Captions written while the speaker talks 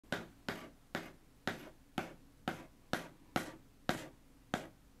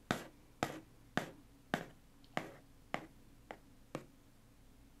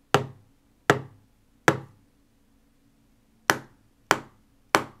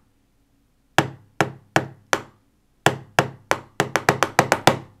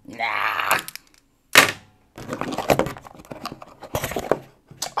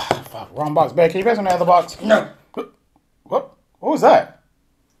Wrong box. Babe, can you pass me the other box? No. What? What was that?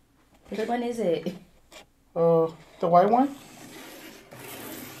 Which one is it? The white one?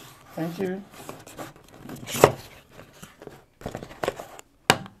 Thank you.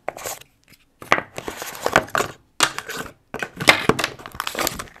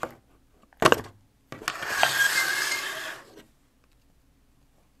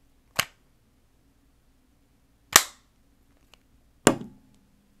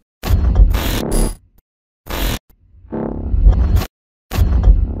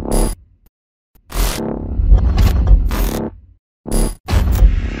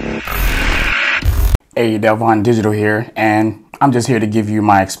 Hey, Delvon Digital here, and I'm just here to give you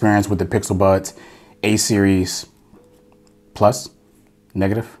my experience with the Pixel Buds A Series Plus,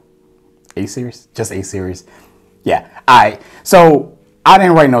 negative, A Series, just A Series. Yeah, so I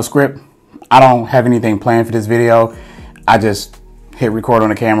didn't write no script. I don't have anything planned for this video. I just hit record on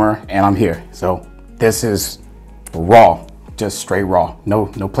the camera and I'm here. So this is raw, just straight raw. No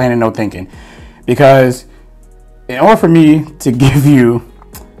planning, no thinking. Because in order for me to give you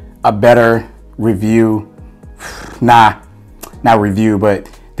a better review, not review, but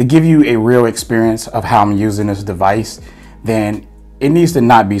to give you a real experience of how I'm using this device, then it needs to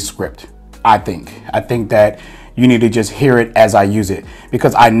not be script. I think that you need to just hear it as I use it,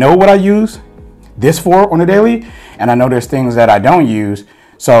 because I know what I use this for on a daily, and I know there's things that I don't use,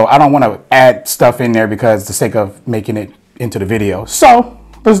 so I don't want to add stuff in there because the sake of making it into the video. So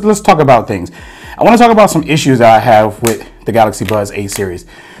let's talk about things. I want to talk about some issues that I have with the Galaxy Buds A Series.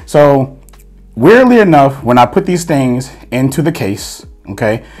 So weirdly enough, when I put these things into the case,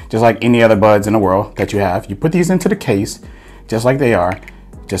 okay, just like any other buds in the world that you have, you put these into the case just like they are,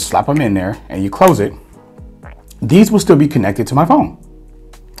 just slap them in there and you close it, these will still be connected to my phone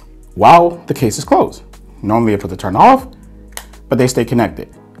while the case is closed. Normally I put the turn off, but they stay connected.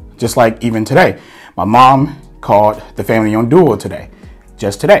 Just like even today, my mom called the family on Duo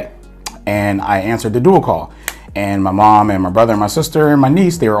just today, and I answered the Duo call. And my mom and my brother and my sister and my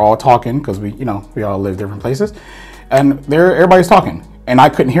niece, they were all talking because we all live different places, and everybody's talking, and I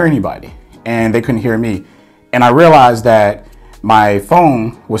couldn't hear anybody, and they couldn't hear me. And I realized that my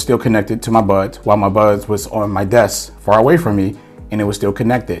phone was still connected to my buds while my buds was on my desk far away from me, and it was still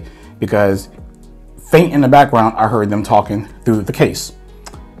connected because faint in the background, I heard them talking through the case.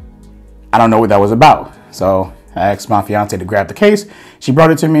 I don't know what that was about. So I asked my fiance to grab the case. She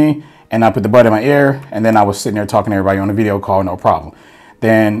brought it to me, and I put the bud in my ear, and then I was sitting there talking to everybody on the video call, no problem.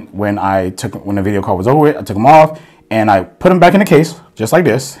 Then when the video call was over with, I took them off and I put them back in the case just like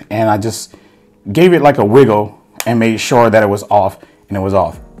this, and I just gave it like a wiggle and made sure that it was off, and it was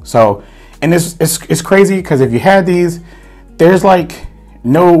off. So, and it's crazy because if you had these, there's like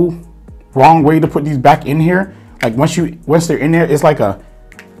no wrong way to put these back in here. Like once they're in there, it's like I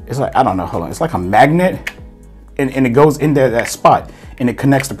don't know, hold on, it's like a magnet, and it goes into that spot and it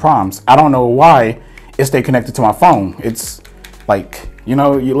connects the proms. I don't know why it stayed connected to my phone. It's like, you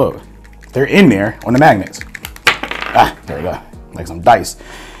look, they're in there on the magnets. There we go, like some dice.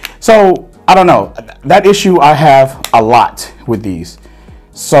 So I don't know, that issue I have a lot with these.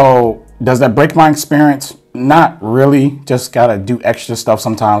 So does that break my experience? Not really, just gotta do extra stuff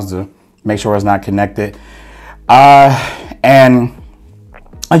sometimes to make sure it's not connected. And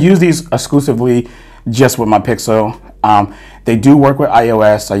I use these exclusively just with my Pixel. They do work with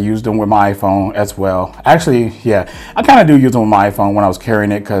iOS. I use them with my iPhone as well. Actually, yeah, I kind of do use them with my iPhone when I was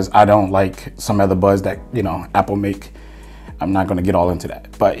carrying it because I don't like some other buds that, Apple make. I'm not going to get all into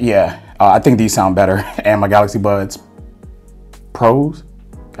that. But yeah, I think these sound better. And my Galaxy Buds Pros,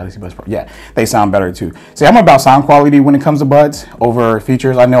 yeah, they sound better too. See, I'm about sound quality when it comes to buds over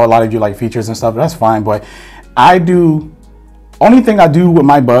features. I know a lot of you like features and stuff, but that's fine. But only thing I do with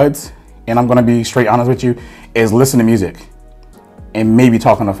my buds, and I'm going to be straight honest with you, is listen to music and maybe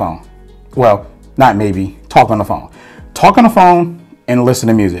talk on the phone. Well, not maybe, talk on the phone. Talk on the phone and listen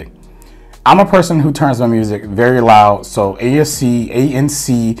to music. I'm a person who turns my music very loud, so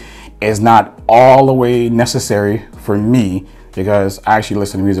ANC is not all the way necessary for me because I actually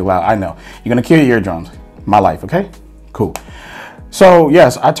listen to music loud. I know. You're going to kill your eardrums. My life, okay? Cool. So,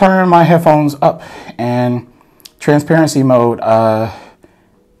 yes, I turn my headphones up, and transparency mode, I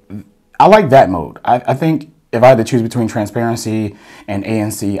like that mode. I think if I had to choose between transparency and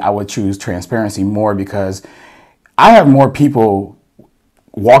ANC, I would choose transparency more because I have more people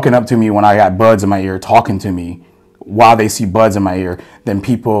walking up to me when I got buds in my ear talking to me while they see buds in my ear than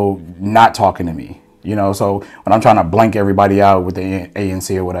people not talking to me. So when I'm trying to blank everybody out with the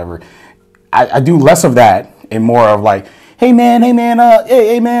ANC or whatever, I do less of that and more of like, hey man, hey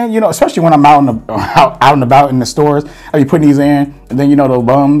man, you know, especially when I'm out and about in the stores, I be putting these in, and then you know those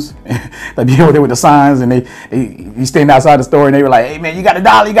bums that be over there with the signs, and you stand outside the store, and they were like, hey man, you got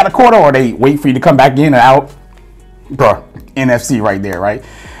 $1, you got a quarter, or they wait for you to come back in and out, bro. NFC right there, right?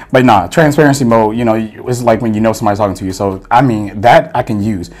 But nah, transparency mode, you know, it's like when you know somebody's talking to you. So I mean, that I can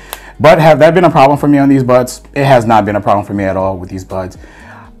use. But have that been a problem for me on these buds? It has not been a problem for me at all with these buds.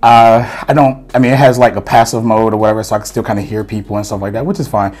 I mean, it has like a passive mode or whatever, so I can still kind of hear people and stuff like that, which is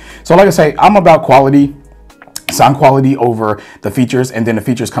fine. So like I say, I'm about quality, sound quality over the features, and then the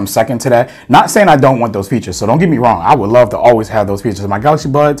features come second to that. Not saying I don't want those features, so don't get me wrong. I would love to always have those features. My Galaxy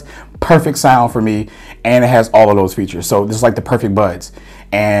Buds, perfect sound for me, and it has all of those features. So this is like the perfect buds.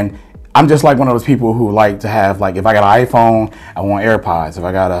 And I'm just like one of those people who like to have, like, if I got an iPhone, I want AirPods. If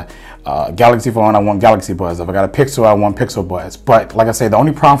I got a Galaxy phone, I want Galaxy Buds. If I got a Pixel, I want Pixel Buds. But like I say, the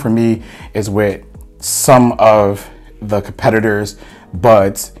only problem for me is with some of the competitors'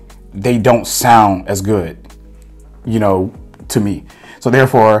 buds, they don't sound as good, you know, to me. So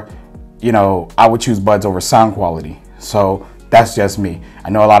therefore, you know, I would choose buds over sound quality. So that's just me. I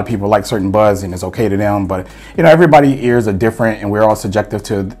know a lot of people like certain buds and it's okay to them, but you know, everybody's ears are different and we're all subjective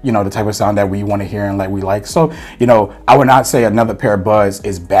to, you know, the type of sound that we want to hear and that we like. So, you know, I would not say another pair of buds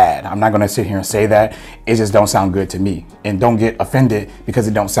is bad. I'm not going to sit here and say that. It just don't sound good to me. And don't get offended because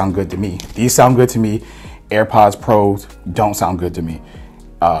it don't sound good to me. These sound good to me. AirPods Pros don't sound good to me.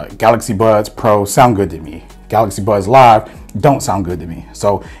 Galaxy Buds Pro sound good to me. Galaxy Buds Live don't sound good to me.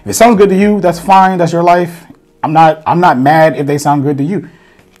 So if it sounds good to you, that's fine. That's your life. I'm not mad if they sound good to you.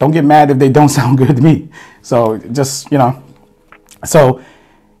 Don't get mad if they don't sound good to me. So just, you know, so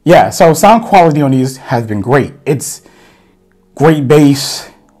yeah, so sound quality on these has been great. It's great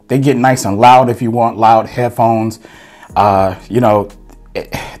bass. They get nice and loud if you want loud headphones. You know,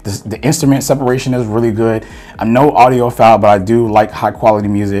 the instrument separation is really good. I'm no audiophile, but I do like high quality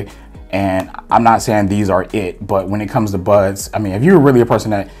music. And I'm not saying these are it, but when it comes to buds, I mean, if you're really a person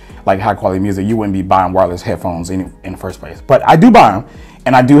that like high quality music, you wouldn't be buying wireless headphones in the first place. But I do buy them,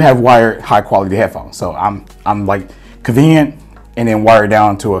 and I do have wired high quality headphones. So I'm like convenient, and then wired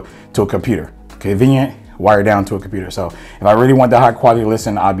down to a computer. Convenient, wired down to a computer. So if I really want the high quality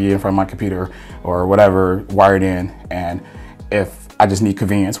listen, I'll be in front of my computer or whatever, wired in. And if I just need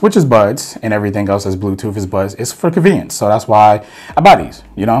convenience, which is buds, and everything else is Bluetooth is buds, it's for convenience. So that's why I buy these,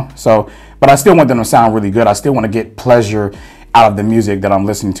 you know? So, but I still want them to sound really good. I still want to get pleasure out of the music that I'm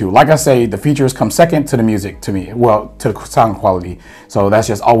listening to. Like I say, the features come second to the music to me, well, to the sound quality. So that's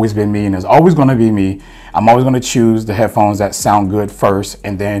just always been me, and it's always going to be me. I'm always going to choose the headphones that sound good first,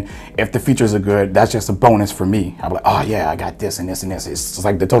 and then if the features are good, that's just a bonus for me. I'm like, oh yeah, I got this and this and this. It's just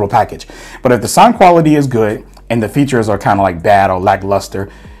like the total package. But if the sound quality is good and the features are kind of like bad or lackluster,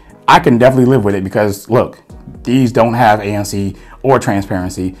 I can definitely live with it, because look, these don't have ANC or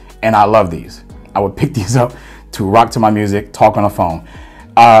transparency, and I love these. I would pick these up to rock to my music, talk on the phone.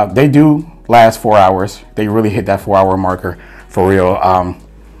 They do last 4 hours. They really hit that 4-hour marker for real.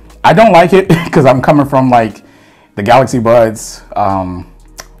 I don't like it because I'm coming from like the Galaxy Buds,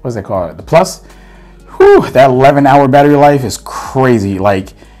 what's it called? The Plus. Whew, that 11-hour battery life is crazy. Like,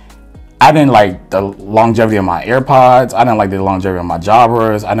 I didn't like the longevity of my AirPods. I didn't like the longevity of my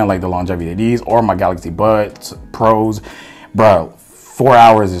Jabras. I didn't like the longevity of these or my Galaxy Buds Pros. Bro, 4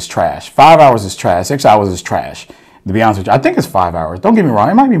 hours is trash. 5 hours is trash. 6 hours is trash. To be honest with you, I think it's 5 hours. Don't get me wrong.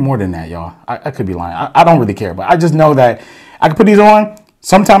 It might be more than that, y'all. I could be lying. I don't really care, but I just know that I can put these on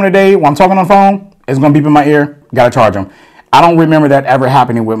sometime of the day when I'm talking on the phone. It's going to beep in my ear. Got to charge them. I don't remember that ever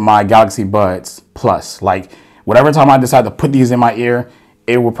happening with my Galaxy Buds Plus. Like, whatever time I decide to put these in my ear,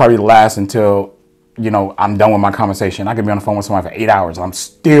 it will probably last until, you know, I'm done with my conversation. I could be on the phone with somebody for 8 hours. I'm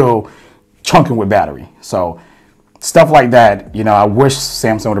still chunking with battery. So stuff like that, you know, I wish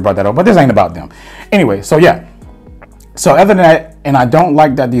Samsung would have brought that up, but this ain't about them. Anyway, so yeah. So other than that, and I don't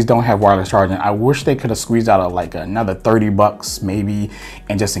like that these don't have wireless charging. I wish they could have squeezed out like another $30 maybe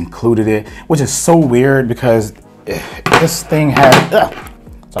and just included it, which is so weird because this thing has,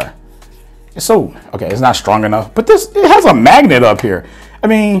 sorry. It's so, okay, it's not strong enough, but it has a magnet up here. I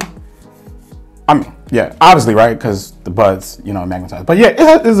mean, yeah, obviously, right? Because the buds, you know, magnetized. But yeah,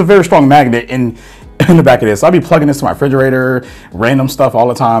 it's a very strong magnet in the back of this. So I'll be plugging this to my refrigerator, random stuff all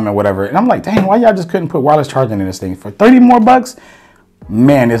the time and whatever. And I'm like, dang, why y'all just couldn't put wireless charging in this thing for 30 more bucks?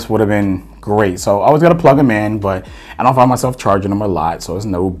 Man, this would have been great. So I always got to plug them in, but I don't find myself charging them a lot. So it's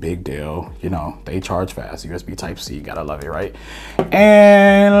no big deal. You know, they charge fast. USB Type-C, gotta love it, right?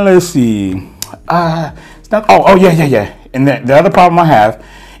 And let's see. Yeah. And the other problem I have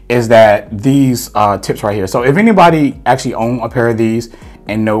is that these tips right here. So if anybody actually own a pair of these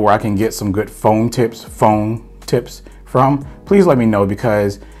and know where I can get some good phone tips from, please let me know,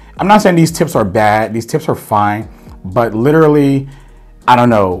 because I'm not saying these tips are bad. These tips are fine, but literally, I don't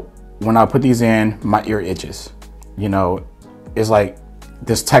know, when I put these in, my ear itches. You know, it's like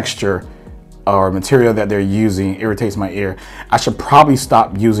this texture or material that they're using irritates my ear. I should probably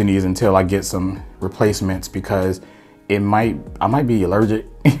stop using these until I get some replacements, because I might be allergic.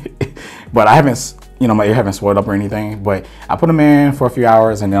 But I haven't, you know, my ear haven't swelled up or anything, but I put them in for a few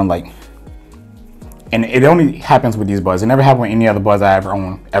hours and then I'm like, and it only happens with these buds. It never happened with any other buds I ever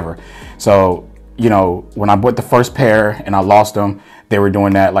owned, ever. So, you know, when I bought the first pair and I lost them, they were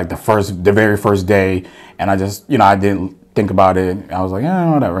doing that like the very first day. And I just, you know, I didn't think about it. I was like,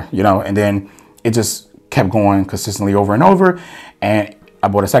 yeah, whatever, you know, and then it just kept going consistently over and over. And I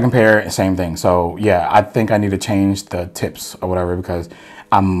bought a second pair, same thing. So yeah, I think I need to change the tips or whatever, because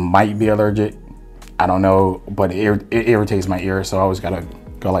I might be allergic. I don't know, but it irritates my ear. So I always gotta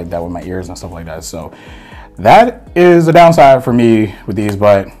go like that with my ears and stuff like that. So that is the downside for me with these,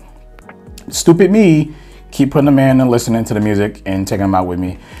 but stupid me, keep putting them in and listening to the music and taking them out with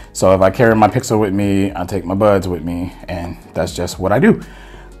me. So if I carry my Pixel with me, I take my buds with me, and that's just what I do.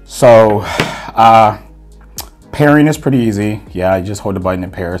 So pairing is pretty easy. Yeah, I just hold the button,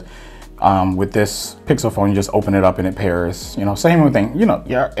 it pairs. With this Pixel phone, you just open it up and it pairs. You know, same thing. You know,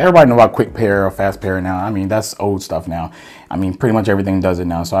 yeah, everybody knows about quick pair or fast pair now. I mean, that's old stuff now. I mean, pretty much everything does it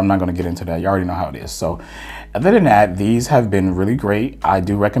now, so I'm not going to get into that. You already know how it is. So other than that, these have been really great. I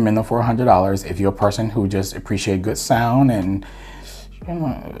do recommend them for $100 if you're a person who just appreciate good sound and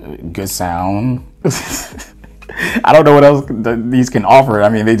good sound. I don't know what else these can offer. I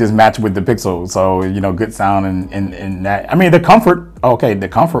mean, they just match with the Pixel. So, you know, good sound and that. I mean, the comfort. Okay, the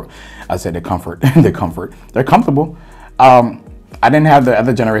comfort. I said the comfort. The comfort. They're comfortable. I didn't have the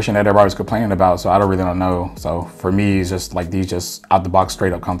other generation that everybody was complaining about, so I don't really know. So for me, it's just like these, just out the box,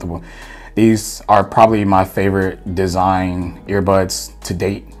 straight up comfortable. These are probably my favorite design earbuds to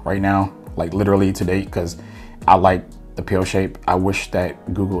date right now, like literally to date, because I like the pill shape. I wish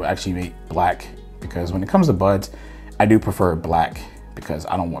that Google actually made black, because when it comes to buds, I do prefer black, because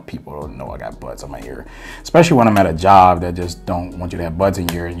I don't want people to know I got buds on my ear, especially when I'm at a job that just don't want you to have buds in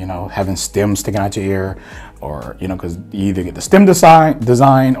your ear, you know, having stems sticking out your ear, or, you know, because you either get the stem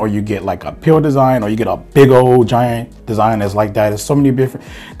design or you get like a pill design, or you get a big old giant design that's like that. There's so many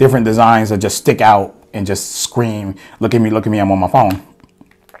different designs that just stick out and just scream, look at me, I'm on my phone.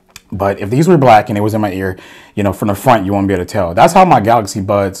 But if these were black and it was in my ear, you know, from the front, you won't be able to tell. That's how my Galaxy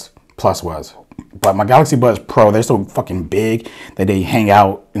Buds Plus was. But my Galaxy Buds Pro, they're so fucking big that they hang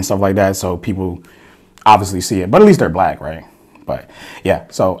out and stuff like that, so people obviously see it. But at least they're black, right? But yeah,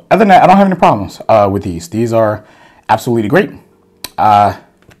 so other than that, I don't have any problems with these. These are absolutely great. I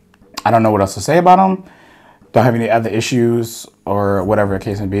don't know what else to say about them. Don't have any other issues or whatever the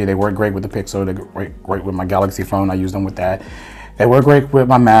case may be. They work great with the Pixel. They work great with my Galaxy phone. I use them with that. They work great with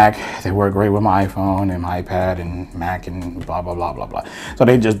my Mac. They work great with my iPhone and my iPad and Mac and blah, blah, blah, blah, blah. So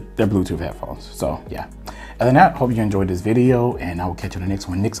they're Bluetooth headphones. So yeah. Other than that, hope you enjoyed this video, and I will catch you in the next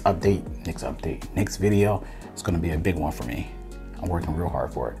one. Next video. It's going to be a big one for me. I'm working real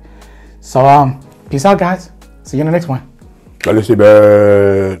hard for it. So peace out, guys. See you in the next one. Galaxy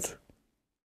Buds.